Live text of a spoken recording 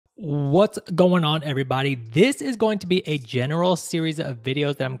What's going on, everybody? This is going to be a general series of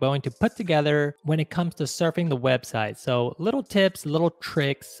videos that I'm going to put together when it comes to surfing the website. So little tips, little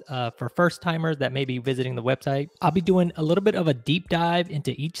tricks for first timers that may be visiting the website. I'll be doing a little bit of a deep dive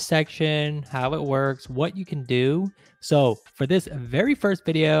into each section, how it works, what you can do. So for this very first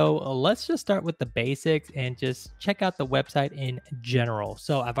video, let's just start with the basics and just check out the website in general.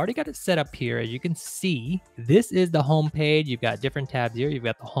 So I've already got it set up here. As you can see, this is the home page. You've got different tabs here. You've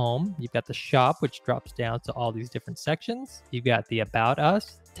got the home, you've got the shop, which drops down to all these different sections. You've got the about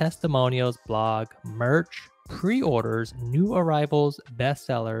us, testimonials, blog, merch, pre-orders, new arrivals,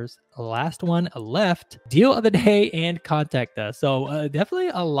 bestsellers, last one left, deal of the day, and contact us. So definitely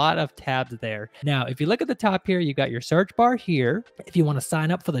a lot of tabs there. Now, if you look at the top here, you got your search bar here. If you want to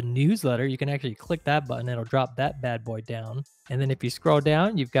sign up for the newsletter, you can actually click that button. It'll drop that bad boy down. And then if you scroll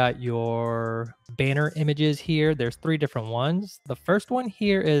down, you've got your banner images here. There's 3 different ones. The first one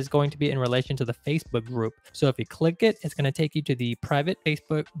here is going to be in relation to the Facebook group. So if you click it, it's going to take you to the private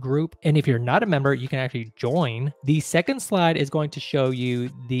Facebook group. And if you're not a member, you can actually join. The second slide is going to show you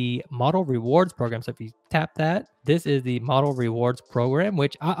the model rewards program. So if you tap that, this is the model rewards program,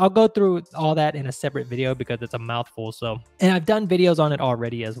 which I'll go through all that in a separate video because it's a mouthful. And I've done videos on it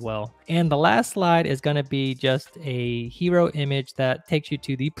already as well. And the last slide is going to be just a hero image that takes you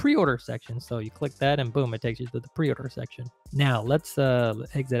to the pre-order section. So you click that and boom, it takes you to the pre-order section. Now let's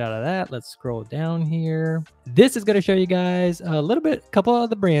exit out of that. Let's scroll down here. This is going to show you guys a little bit, couple of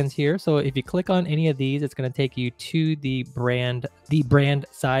the brands here. So if you click on any of these, it's going to take you to the brand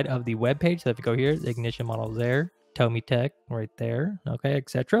side of the web page. So if you go here, the ignition models there. Tomy Tech right there, okay,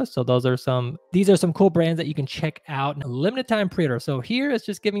 etc. So these are some cool brands that you can check out. Limited time pre-order. So here it's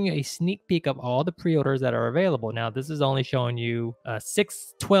just giving you a sneak peek of all the pre-orders that are available. Now this is only showing you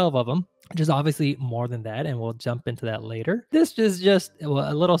 12 of them, which is obviously more than that, and we'll jump into that later. This is just a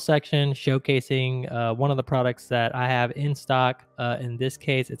little section showcasing one of the products that I have in stock. In this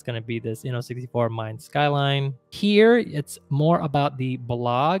case, it's going to be this Inno64 Mine Skyline. Here, it's more about the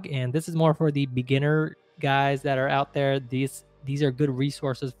blog, and this is more for the beginner guys that are out there. These are good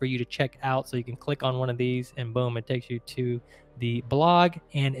resources for you to check out. So you can click on one of these and boom, it takes you to the blog.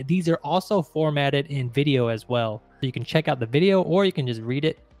 And these are also formatted in video as well. So you can check out the video or you can just read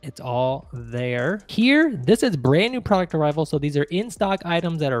it. It's all there. Here, this is brand new product arrival. So these are in-stock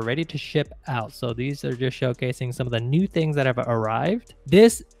items that are ready to ship out. So these are just showcasing some of the new things that have arrived.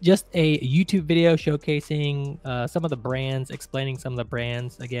 This just a YouTube video showcasing some of the brands, explaining some of the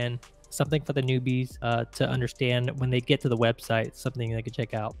brands. Again, something for the newbies to understand when they get to the website, something they can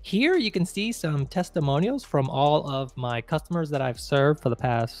check out. Here you can see some testimonials from all of my customers that I've served for the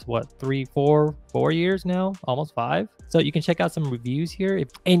past, 4 years now, almost 5. So you can check out some reviews here,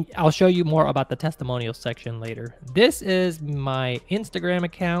 and I'll show you more about the testimonial section later. This is my Instagram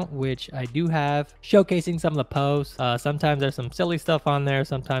account, which I do have, showcasing some of the posts. Sometimes there's some silly stuff on there.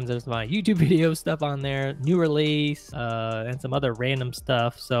 Sometimes there's my YouTube video stuff on there, new release, and some other random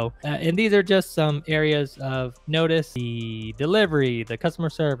stuff. So, and these are just some areas of notice: the delivery, the customer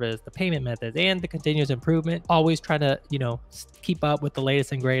service, the payment methods, and the continuous improvement. Always trying to, keep up with the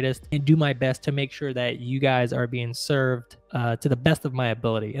latest and greatest and do my best to make sure that you guys are being served to the best of my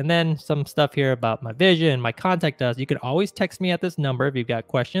ability. And then some stuff here about my vision, my contact us. You can always text me at this number if you've got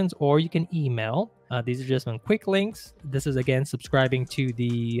questions, or you can email. These are just some quick links. This is, again, subscribing to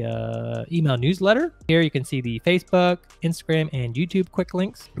the email newsletter. Here you can see the Facebook, Instagram, and YouTube quick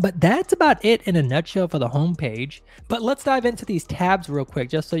links. But that's about it in a nutshell for the homepage. But let's dive into these tabs real quick,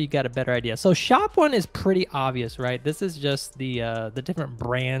 just so you got a better idea. So shop one is pretty obvious, right? This is just the different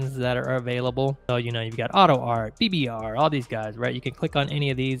brands that are available. So, you've got Auto Art, BBR, all these guys, right? You can click on any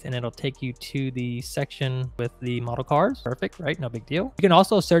of these and it'll take you to the section with the model cars. Perfect, right? No big deal. You can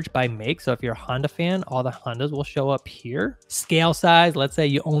also search by make. So if you're a Honda fan, all the Hondas will show up here. Scale size, let's say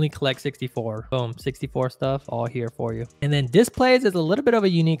you only collect 64. Boom, 64 stuff all here for you. And then displays is a little bit of a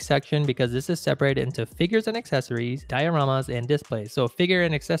unique section because this is separated into figures and accessories, dioramas, and displays. So figure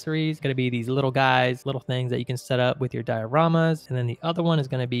and accessories going to be these little guys, little things that you can set up with your dioramas. And then the other one is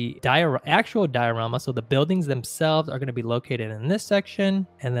going to be actual diorama. So the buildings themselves are going to be located in this section.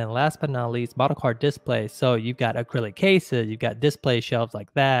 And then last but not least, model car displays. So you've got acrylic cases, you've got display shelves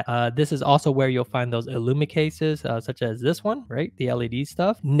like that. This is also where you'll find those Illumi cases, such as this one, right? The LED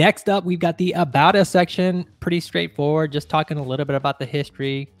stuff. Next up, we've got the About Us section. Pretty straightforward, just talking a little bit about the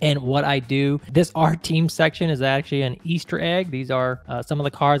history and what I do. This Our Team section is actually an Easter egg. These are some of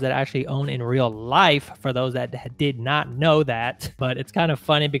the cars that I actually own in real life, for those that did not know that. But it's kind of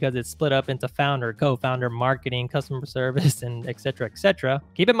funny because it's split up into founder, co-founder, marketing, customer service, service, and etc. etc.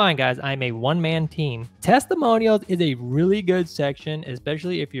 Keep in mind, guys, I'm a one-man team. Testimonials is a really good section,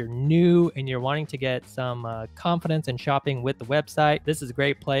 especially if you're new and you're wanting to get some confidence in shopping with the website. This is a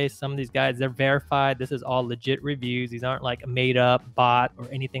great place. Some of these guys, they're verified. This is all legit reviews. These aren't like a made up bot or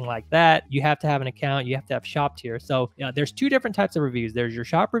anything like that. You have to have an account. You have to have shopped here. So there's two different types of reviews. There's your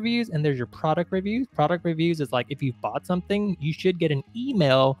shop reviews and there's your product reviews. Product reviews is like if you've bought something, you should get an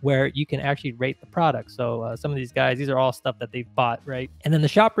email where you can actually rate the product. So some of these guys, these are all stuff that they've bought, right? And then the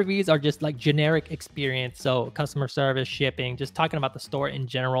shop reviews are just like generic experience. So customer service, shipping, just talking about the store in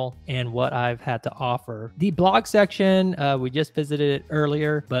general and what I've had to offer. The blog section, we just visited it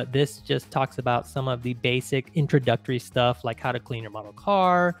earlier, but this just talks about some of the basic introductory stuff like how to clean your model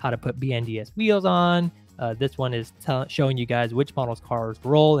car, how to put BNDS wheels on. This one is showing you guys which models cars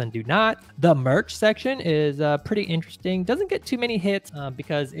roll and do not. The merch section is pretty interesting. Doesn't get too many hits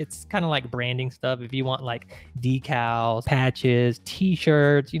because it's kind of like branding stuff. If you want like decals, patches,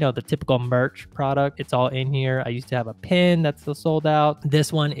 t-shirts, you know, the typical merch product, it's all in here. I used to have a pin that's still sold out.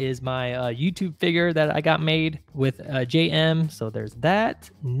 This one is my YouTube figure that I got made with JM. So there's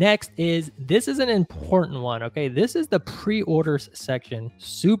that. Next is, this is an important one. Okay, this is the pre-orders section.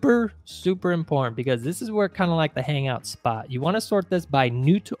 Super important because this is where kind of like the hangout spot. You want to sort this by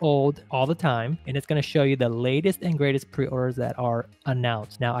new to old all the time, and it's going to show you the latest and greatest pre-orders that are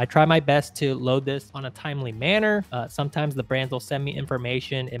announced. Now, I try my best to load this on a timely manner. Sometimes the brands will send me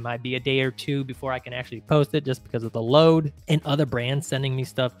information. It might be a day or two before I can actually post it just because of the load, and other brands sending me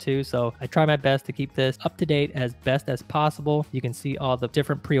stuff too. So I try my best to keep this up to date as best as possible. You can see all the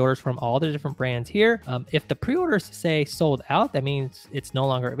different pre-orders from all the different brands here. If the pre-orders say sold out, that means it's no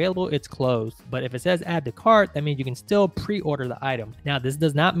longer available, it's closed. But if it says add to cart, that means you can still pre-order the item. Now, this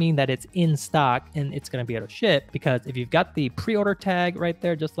does not mean that it's in stock and it's going to be able to ship, because if you've got the pre-order tag right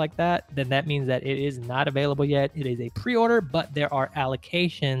there just like that, then that means that it is not available yet. It is a pre-order, but there are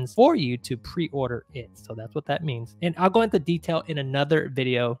allocations for you to pre-order it. So that's what that means. And I'll go into detail in another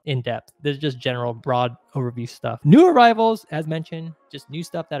video in depth. This is just general broad overview stuff. New arrivals, as mentioned, just new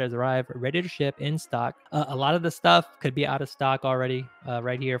stuff that has arrived, ready to ship, in stock. A lot of the stuff could be out of stock already.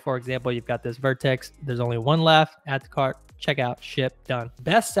 Right here, for example, you've got this Vertex. There's only one left. Add to cart, checkout, ship, done.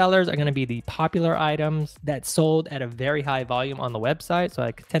 Best sellers are going to be the popular items that sold at a very high volume on the website. So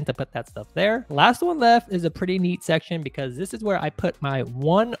I tend to put that stuff there. Last one left is a pretty neat section because this is where I put my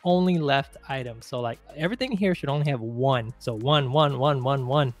one only left item. So like everything here should only have one. So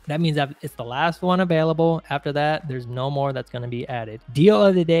one. That means that it's the last one available. After that, there's no more that's going to be added. Deal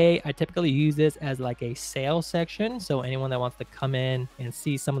of the day, I typically use this as like a sales section. So anyone that wants to come in and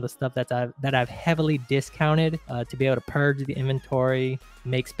see some of the stuff that I've heavily discounted to be able to purge the inventory,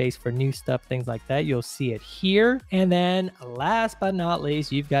 make space for new stuff, things like that, you'll see it here. And then last but not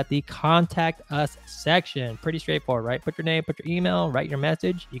least, you've got the contact us section. Pretty straightforward, right? Put your name, put your email, write your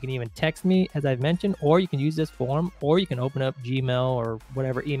message. You can even text me, as I've mentioned, or you can use this form, or you can open up Gmail or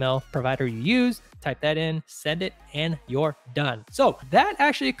whatever email provider you use, type that in, send it, and you're done. So that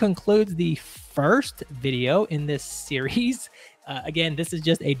actually concludes the first video in this series. Again, this is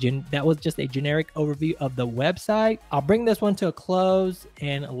just that was just a generic overview of the website. I'll bring this one to a close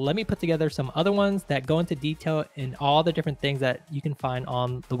and let me put together some other ones that go into detail in all the different things that you can find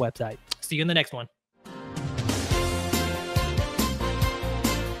on the website. See you in the next one.